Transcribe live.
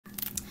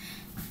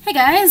Hey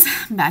guys,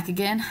 I'm back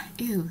again.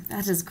 Ew,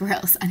 that is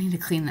gross. I need to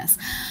clean this.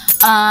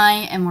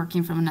 I am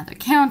working from another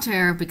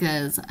counter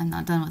because I'm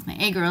not done with my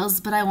egg rolls,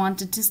 but I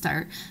wanted to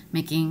start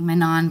making my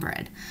naan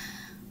bread.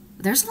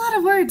 There's a lot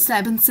of words that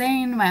I've been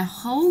saying my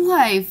whole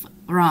life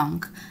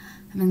wrong.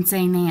 I've been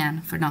saying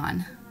Naan for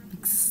naan.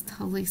 Makes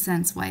totally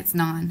sense why it's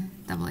naan,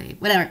 double A,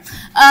 whatever.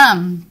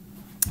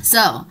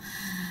 So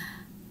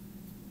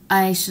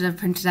I should have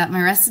printed out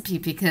my recipe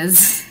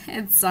because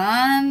it's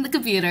on the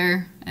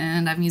computer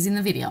and I'm using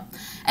the video.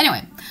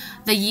 Anyway,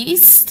 the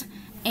yeast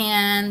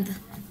and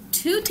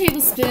 2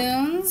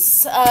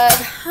 tablespoons of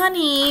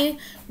honey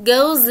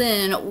goes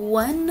in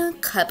 1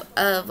 cup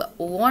of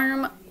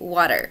warm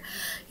water.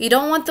 You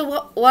don't want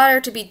the water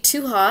to be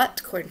too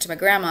hot, according to my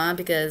grandma,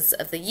 because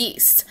of the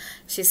yeast.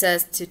 She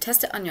says to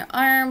test it on your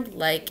arm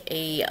like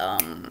a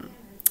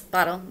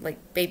bottle,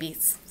 like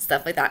babies,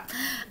 stuff like that.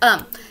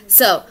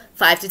 So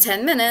 5 to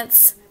 10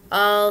 minutes,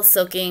 all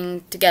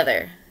soaking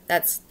together.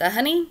 That's the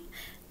honey,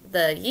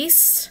 the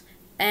yeast,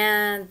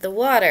 and the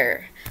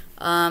water.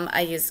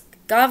 I use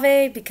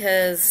agave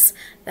because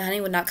the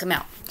honey would not come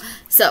out.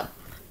 So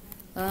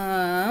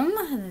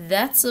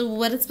that's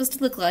what it's supposed to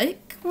look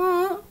like.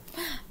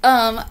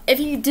 If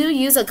you do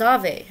use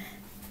agave,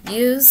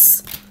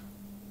 use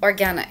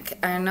organic.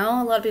 I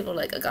know a lot of people are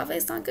like, agave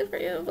is not good for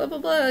you, blah, blah,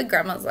 blah.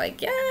 Grandma's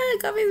like, yeah,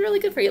 agave is really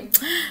good for you.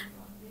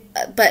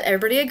 But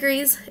everybody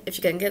agrees, if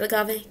you can get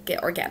agave,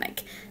 get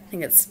organic. I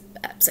think it's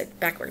upside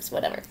backwards,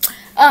 whatever.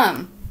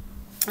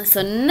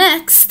 So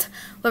next,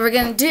 what we're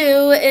going to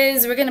do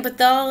is we're going to put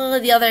all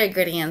of the other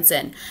ingredients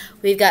in.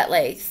 We've got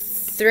like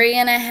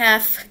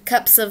 3.5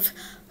 cups of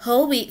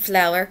whole wheat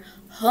flour,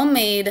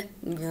 homemade,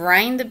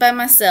 grinded by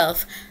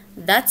myself.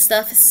 That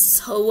stuff is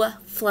so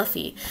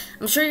fluffy.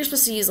 I'm sure you're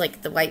supposed to use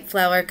like the white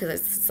flour because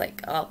it's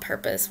like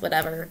all-purpose,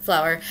 whatever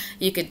flour.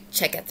 You could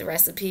check out the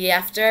recipe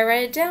after I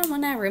write it down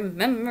when I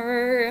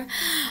remember.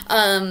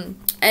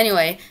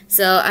 Anyway,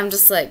 so I'm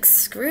just like,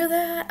 screw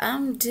that.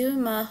 I'm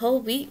doing my whole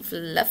wheat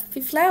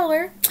fluffy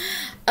flour.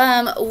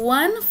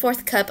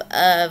 1/4 cup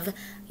of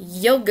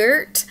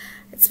yogurt.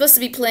 It's supposed to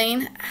be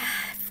plain.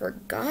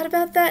 Forgot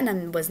about that, and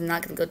I was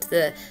not going to go to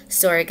the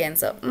store again,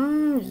 so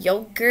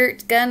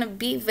yogurt gonna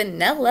be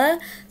vanilla.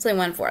 It's only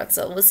 1/4,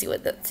 so we'll see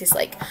what that tastes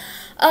like.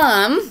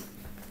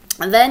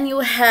 Then you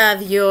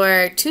have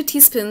your 2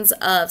 teaspoons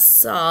of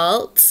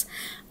salt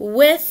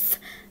with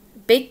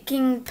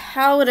baking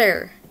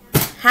powder,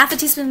 1/2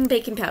 teaspoon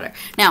baking powder.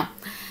 Now,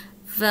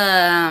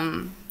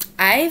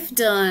 I've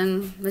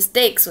done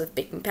mistakes with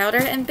baking powder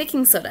and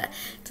baking soda.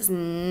 It does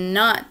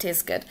not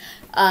taste good.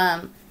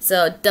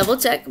 So double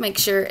check, make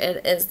sure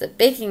it is the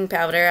baking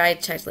powder. I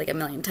checked like a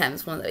million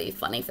times. Won't that be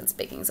funny if it's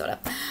baking soda?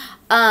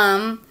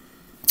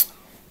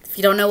 If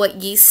you don't know what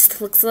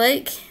yeast looks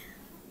like,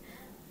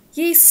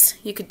 yeast,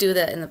 you could do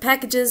that in the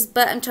packages,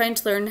 but I'm trying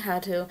to learn how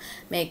to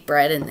make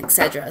bread and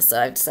etc. So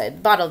I've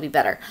decided bottle will be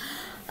better.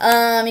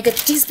 You got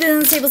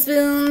teaspoons,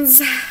 tablespoons.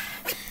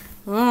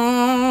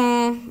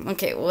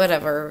 Okay,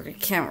 whatever. You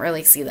can't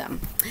really see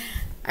them.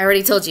 I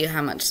already told you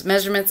how much the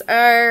measurements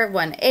are.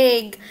 1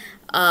 egg.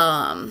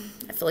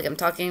 I feel like I'm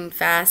talking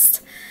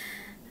fast.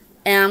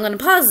 And I'm going to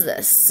pause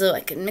this so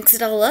I can mix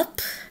it all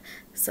up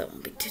so it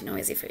won't be too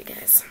noisy for you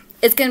guys.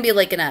 It's going to be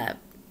like in a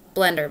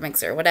blender,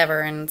 mixer,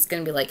 whatever, and it's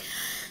going to be like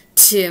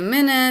 2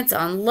 minutes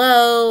on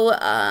low.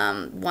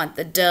 Want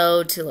the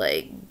dough to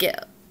like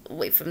get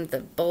away from the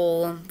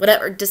bowl,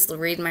 whatever. Just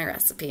read my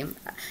recipe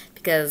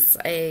because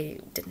I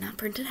did not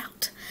print it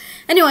out.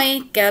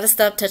 Anyway, gotta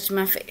stop touching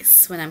my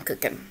face when I'm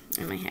cooking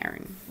and my hair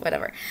and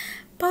whatever.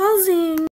 Pausing.